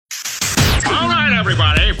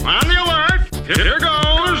everybody. On the alert. Here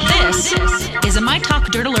goes. This is a My Talk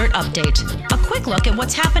Dirt Alert update. A quick look at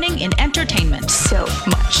what's happening in entertainment. So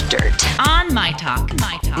much dirt. On My Talk.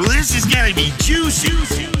 Well, this is going to be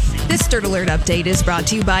juicy. This Dirt Alert update is brought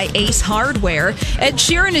to you by Ace Hardware. Ed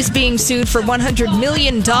Sheeran is being sued for $100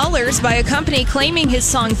 million by a company claiming his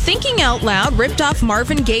song Thinking Out Loud ripped off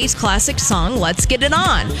Marvin Gaye's classic song Let's Get It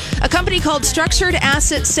On. A company called Structured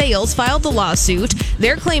Asset Sales filed the lawsuit.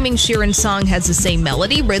 They're claiming Sheeran's song has the same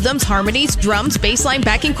melody, rhythms, harmonies, drums, bassline,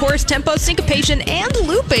 backing chorus, tempo, syncopation, and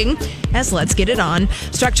looping as Let's Get It On.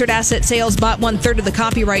 Structured Asset Sales bought 1/3 of the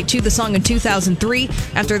copyright to the song in 2003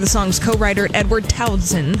 after the song's co-writer Edward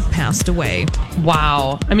Townsend passed away.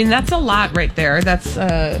 Wow. I mean, that's a lot right there. That's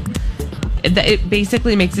it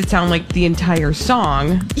basically makes it sound like the entire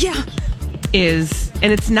song is,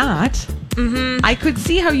 and it's not. Mm-hmm. I could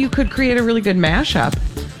see how you could create a really good mashup.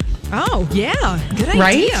 Oh, yeah. Good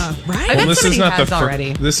idea. Right? I Well, bet this is somebody not the has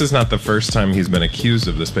already. this is not the first time he's been accused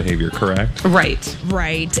of this behavior, correct? Right.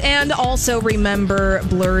 Right. And also remember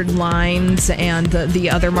Blurred Lines and the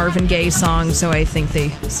other Marvin Gaye song, so I think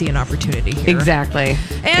they see an opportunity here. Exactly.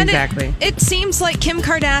 And exactly. It seems like Kim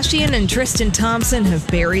Kardashian and Tristan Thompson have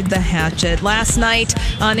buried the hatchet. Last night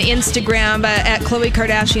on Instagram at Khloe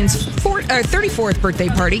Kardashian's 34th birthday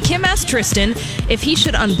party, Kim asked Tristan if he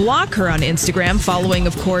should unblock her on Instagram following,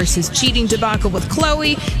 of course, his cheating debacle with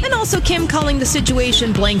Khloe, and also Kim calling the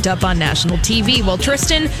situation blanked up on national TV. Well,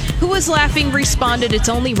 Tristan, who was laughing, responded, "It's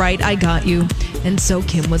only right, I got you." And so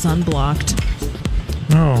Kim was unblocked.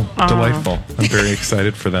 Oh, delightful. I'm very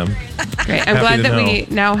excited for them. Great. I'm glad that we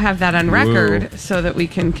now have that on record so that we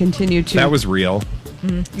can continue to... That was real.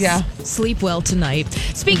 Yeah. Sleep well tonight.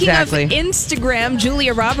 Speaking Exactly. of Instagram,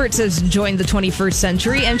 Julia Roberts has joined the 21st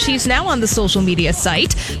century, and she's now on the social media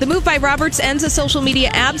site. The move by Roberts ends a social media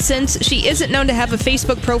absence. She isn't known to have a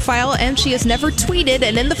Facebook profile, and she has never tweeted.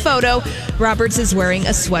 And in the photo, Roberts is wearing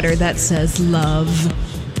a sweater that says love.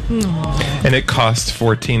 Aww. And it cost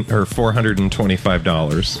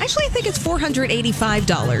 $425. Actually, I think it's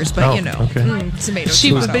 $485, but okay. Tomato.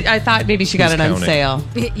 I thought maybe she got Who's it on counting? sale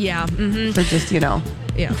Yeah. Mm-hmm. for just, Yeah.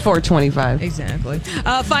 $425. Exactly.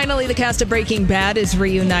 Finally, the cast of Breaking Bad is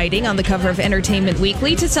reuniting on the cover of Entertainment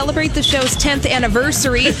Weekly to celebrate the show's 10th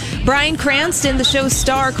anniversary. Bryan Cranston, the show's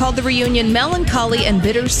star, called the reunion melancholy and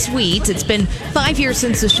bittersweet. It's been 5 years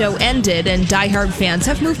since the show ended, and diehard fans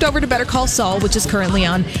have moved over to Better Call Saul, which is currently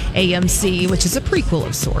on AMC, which is a prequel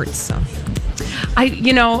of sorts. So.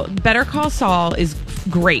 Better Call Saul is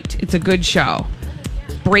great. It's a good show.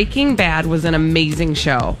 Breaking Bad was an amazing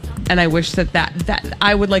show. And I wish that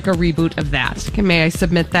I would like a reboot of that. May I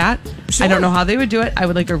submit that? Sure. I don't know how they would do it. I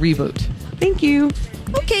would like a reboot. Thank you.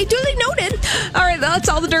 Okay, duly noted. All right, that's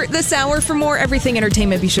all the dirt this hour. For more everything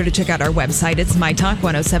entertainment, be sure to check out our website. It's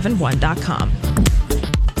mytalk1071.com.